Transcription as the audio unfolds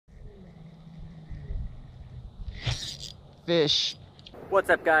fish. What's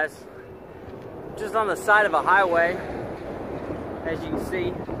up, guys? Just on the side of a highway, as you can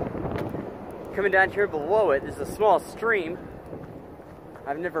see. Coming down here below it is a small stream.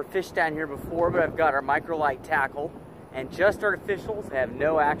 I've never fished down here before, but I've got our microlight tackle and just artificials. I have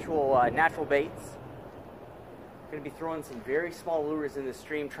no actual natural baits. I'm going to be throwing some very small lures in the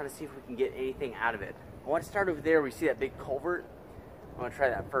stream, trying to see if we can get anything out of it. I want to start over there where you see that big culvert. I want to try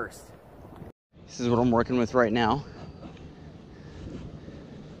that first. This is what I'm working with right now.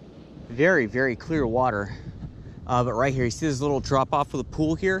 Very, very clear water. But right here, you see this little drop off of the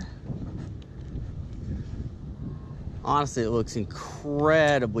pool here? Honestly, it looks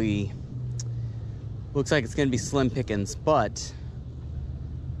incredibly, looks like it's gonna be slim pickings, but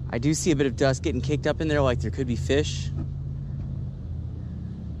I do see a bit of dust getting kicked up in there, like there could be fish.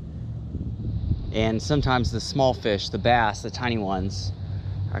 And sometimes the small fish, the bass, the tiny ones,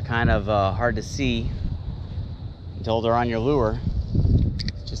 are kind of hard to see until they're on your lure.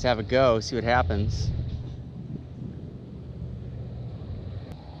 Just have a go, see what happens.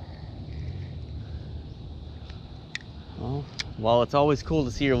 Well, while it's always cool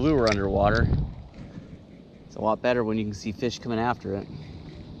to see your lure underwater, it's a lot better when you can see fish coming after it.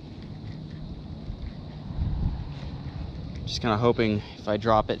 Just kind of hoping if I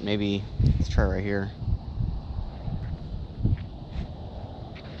drop it, maybe, let's try right here.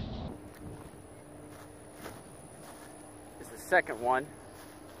 This is the second one.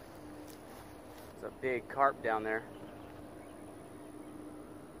 There's a big carp down there.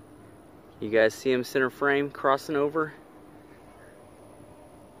 You guys see him center frame crossing over?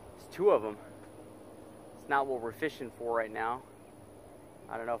 There's two of them. It's not what we're fishing for right now.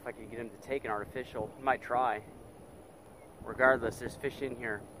 I don't know if I can get him to take an artificial. I might try. Regardless, there's fish in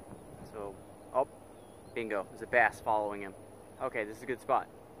here. So, oh, bingo. There's a bass following him. Okay, this is a good spot.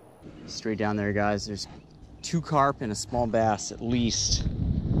 Straight down there, guys. There's two carp and a small bass at least.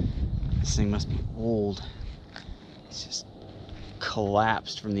 This thing must be old. It's just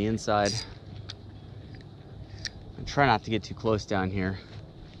collapsed from the inside. I try not to get too close down here.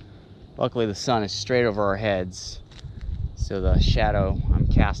 Luckily the sun is straight over our heads, so the shadow I'm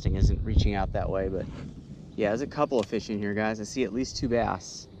casting isn't reaching out that way. But yeah, there's a couple of fish in here, guys. I see at least two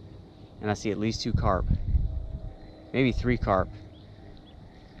bass, and I see at least two carp, maybe three carp.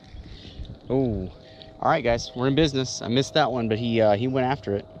 Oh, all right, guys, we're in business. I missed that one, but he went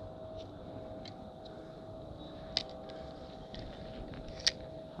after it.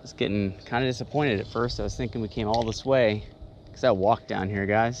 I was getting kind of disappointed at first. I was thinking we came all this way because I walked down here,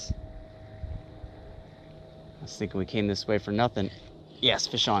 guys. I was thinking we came this way for nothing. Yes,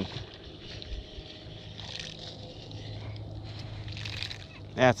 fish on.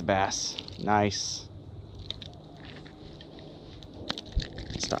 That's a bass. Nice.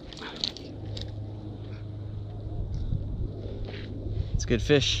 Stop. It's a good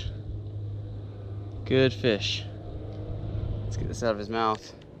fish. Good fish. Let's get this out of his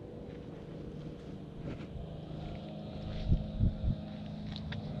mouth.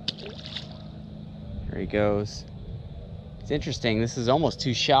 There he goes. It's interesting, this is almost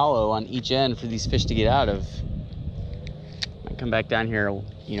too shallow on each end for these fish to get out of. Might come back down here,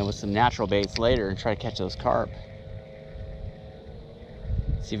 you know, with some natural baits later and try to catch those carp.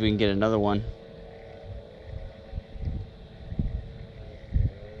 See if we can get another one.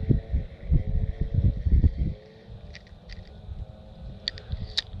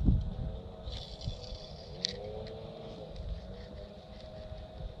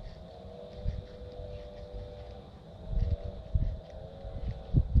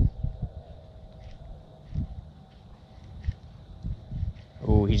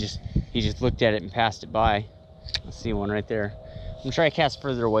 Oh, he just looked at it and passed it by. I see one right there. I'm gonna try to cast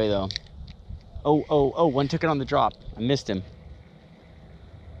further away though. Oh, one took it on the drop. I missed him.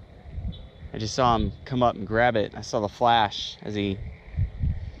 I just saw him come up and grab it. I saw the flash as he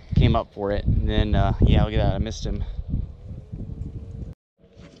came up for it. And then, yeah, look at that, I missed him.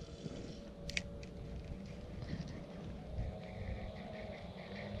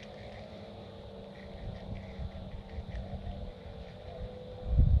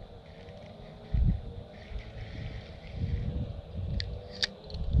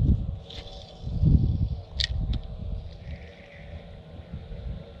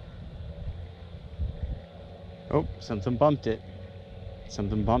 Oh, something bumped it.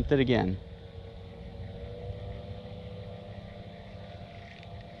 Something bumped it again.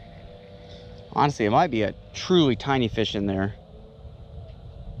 Honestly, it might be a truly tiny fish in there.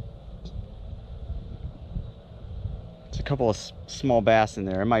 There's a couple of small bass in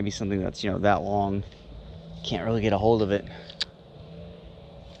there. It might be something that's, you know, that long. Can't really get a hold of it.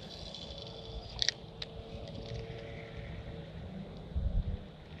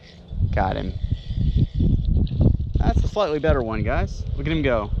 Got him. That's a slightly better one, guys. Look at him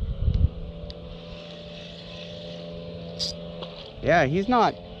go. Yeah, he's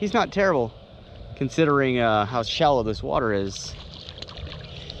not terrible considering how shallow this water is.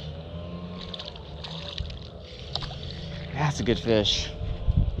 That's a good fish.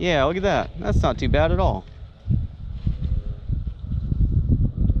 Yeah, look at that. That's not too bad at all.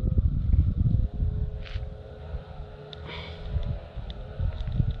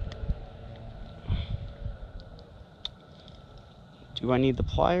 Do I need the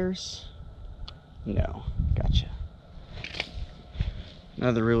pliers? No. Gotcha.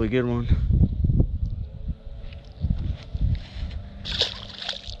 Another really good one.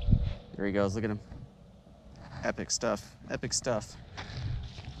 There he goes. Look at him. Epic stuff. Epic stuff.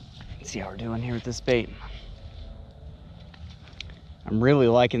 Let's see how we're doing here with this bait. I'm really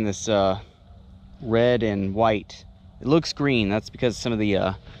liking this red and white. It looks green. That's because some of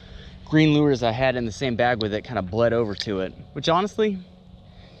the green lures I had in the same bag with it kind of bled over to it, which honestly,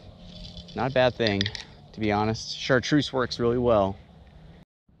 not a bad thing, to be honest. Chartreuse works really well.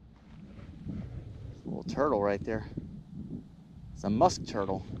 Little turtle right there. It's a musk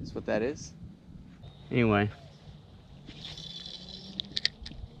turtle, is what that is. Anyway,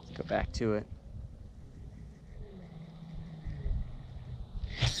 let's go back to it.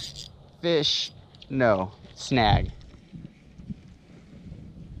 Fish, no, snag.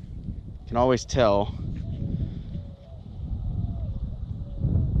 Can always tell.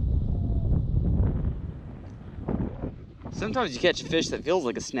 Sometimes you catch a fish that feels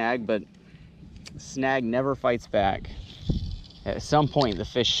like a snag, but snag never fights back. At some point, the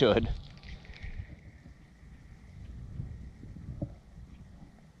fish should.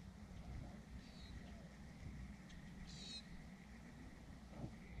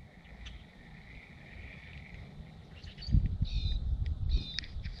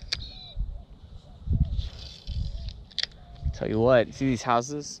 Tell you what, see these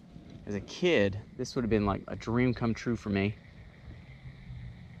houses? As a kid, this would have been like a dream come true for me.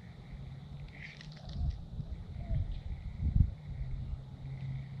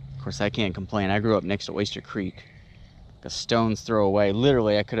 Of course, I can't complain. I grew up next to Oyster Creek. Like a stone's throw away.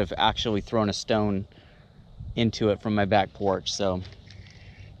 Literally, I could have actually thrown a stone into it from my back porch, so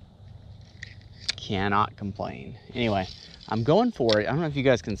cannot complain. Anyway, I'm going for it. I don't know if you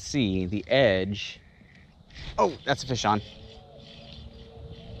guys can see the edge. Oh, that's a fish on.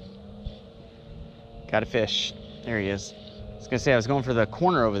 Got a fish. There he is. I was gonna say I was going for the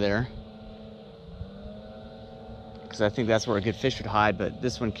corner over there, because I think that's where a good fish would hide, but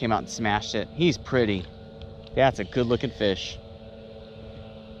this one came out and smashed it. He's pretty. That's a good looking fish.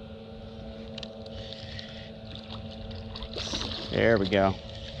 There we go.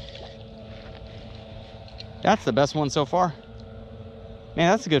 That's the best one so far. Man,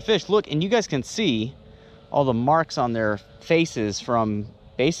 that's a good fish. Look, and you guys can see all the marks on their faces from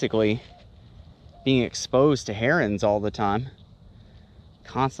basically being exposed to herons all the time.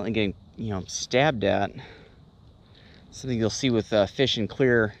 Constantly getting, stabbed at. Something you'll see with fish in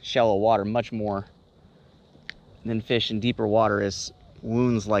clear, shallow water much more than fish in deeper water is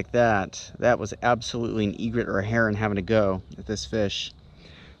wounds like that. That was absolutely an egret or a heron having to go at this fish.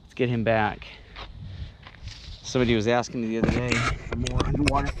 Let's get him back. Somebody was asking me the other day for more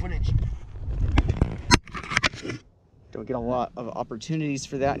underwater footage. Don't get a lot of opportunities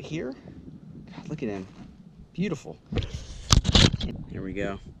for that here. God, look at him. Beautiful. Here we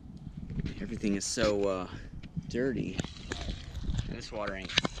go. Everything is so dirty. This water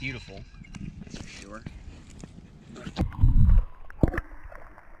ain't beautiful, that's for sure.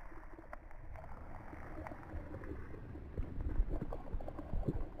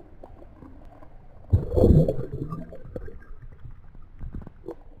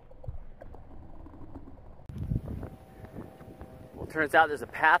 Well, it turns out there's a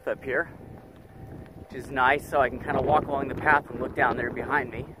path up here, which is nice, so I can kind of walk along the path and look down there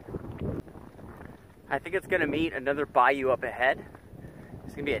behind me. I think it's gonna meet another bayou up ahead.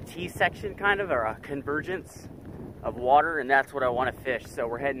 It's gonna be a T-section kind of, or a convergence of water, and that's what I wanna fish. So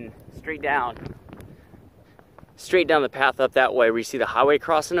we're heading straight down the path up that way where you see the highway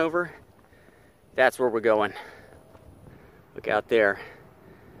crossing over. That's where we're going. Look out there.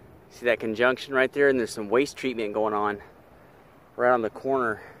 See that conjunction right there? And there's some waste treatment going on right on the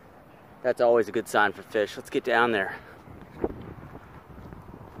corner. That's always a good sign for fish. Let's get down there.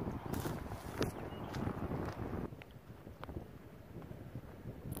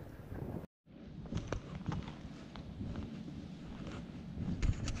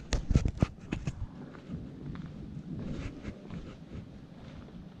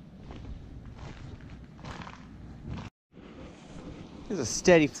 There's a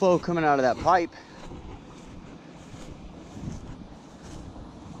steady flow coming out of that pipe.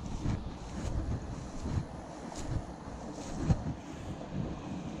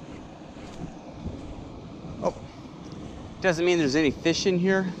 Oh, doesn't mean there's any fish in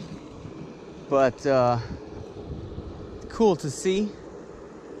here, but cool to see.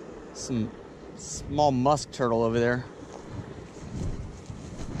 Some small musk turtle over there.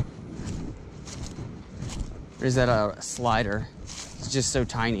 There's that slider. It's just so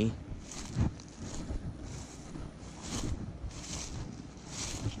tiny.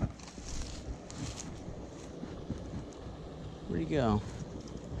 Where'd he go?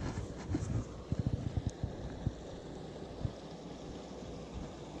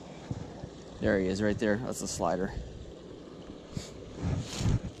 There he is, right there. That's the slider.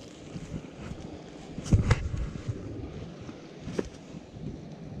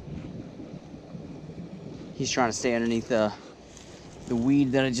 He's trying to stay underneath the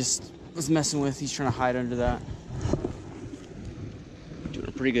weed that I just was messing with. He's trying to hide under that. Doing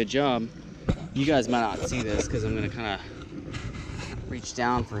a pretty good job. You guys might not see this because I'm gonna kind of reach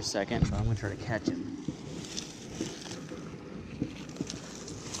down for a second, but I'm gonna try to catch him.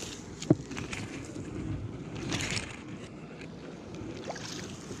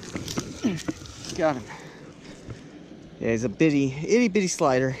 Got him. Yeah, he's a itty bitty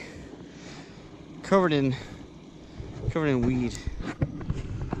slider. Covered in weed.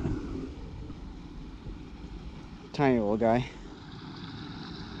 Tiny little guy.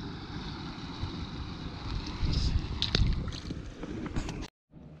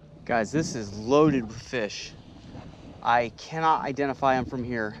 Guys, this is loaded with fish. I cannot identify them from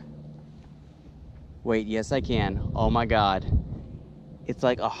here. Wait, yes I can. Oh my God. It's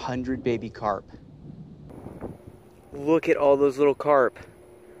like 100 baby carp. Look at all those little carp.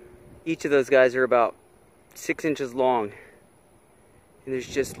 Each of those guys are about 6 inches long. And there's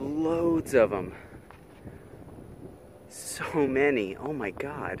just loads of them. So many. Oh my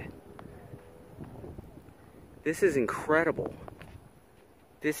God. This is incredible.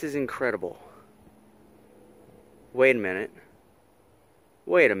 This is incredible. Wait a minute.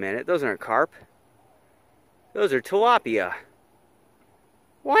 Wait a minute. Those aren't carp. Those are tilapia.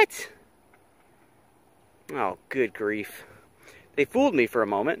 What? Oh, good grief. They fooled me for a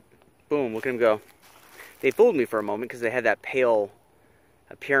moment. Boom, look at them go. They fooled me for a moment because they had that pale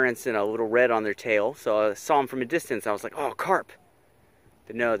appearance and a little red on their tail. So I saw them from a distance. I was like, oh, carp.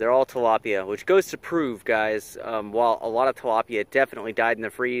 But no, they're all tilapia, which goes to prove, guys, while a lot of tilapia definitely died in the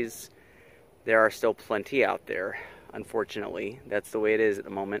freeze, there are still plenty out there, unfortunately. That's the way it is at the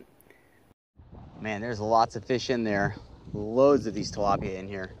moment. Man, there's lots of fish in there. Loads of these tilapia in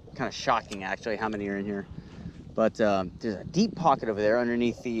here. Kind of shocking, actually, how many are in here. But there's a deep pocket over there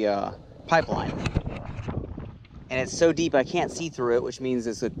underneath the pipeline. And it's so deep I can't see through it, which means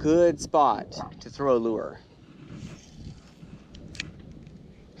it's a good spot to throw a lure.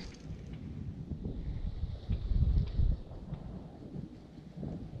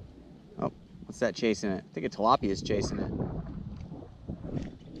 Oh, what's that chasing it? I think a tilapia is chasing it.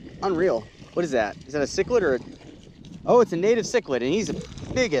 Unreal. What is that? Is that a cichlid or a... Oh, it's a native cichlid, and he's a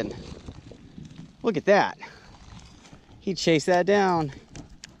big one. Look at that. He chased that down.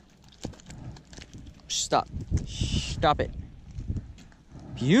 Stop. Stop it.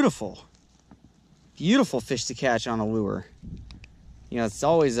 Beautiful. Beautiful fish to catch on a lure. You know, it's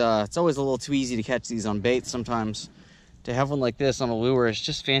always a little too easy to catch these on bait sometimes. To have one like this on a lure is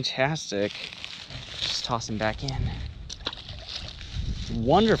just fantastic. Just toss him back in.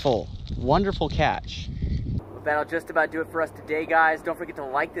 Wonderful, wonderful catch. Well, that'll just about do it for us today, guys. Don't forget to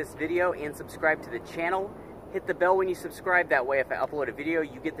like this video and subscribe to the channel. Hit the bell when you subscribe. That way, if I upload a video,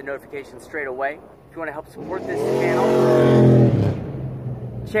 you get the notification straight away. If you want to help support this channel,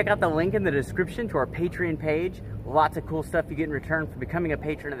 check out the link in the description to our Patreon page. Lots of cool stuff you get in return for becoming a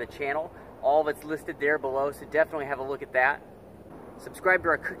patron of the channel. All of it's listed there below, so definitely have a look at that. Subscribe to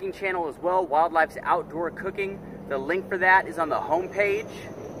our cooking channel as well, Wildlife's Outdoor Cooking. The link for that is on the home page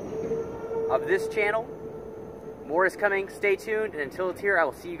of this channel. More is coming. Stay tuned, and until it's here, I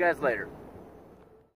will see you guys later.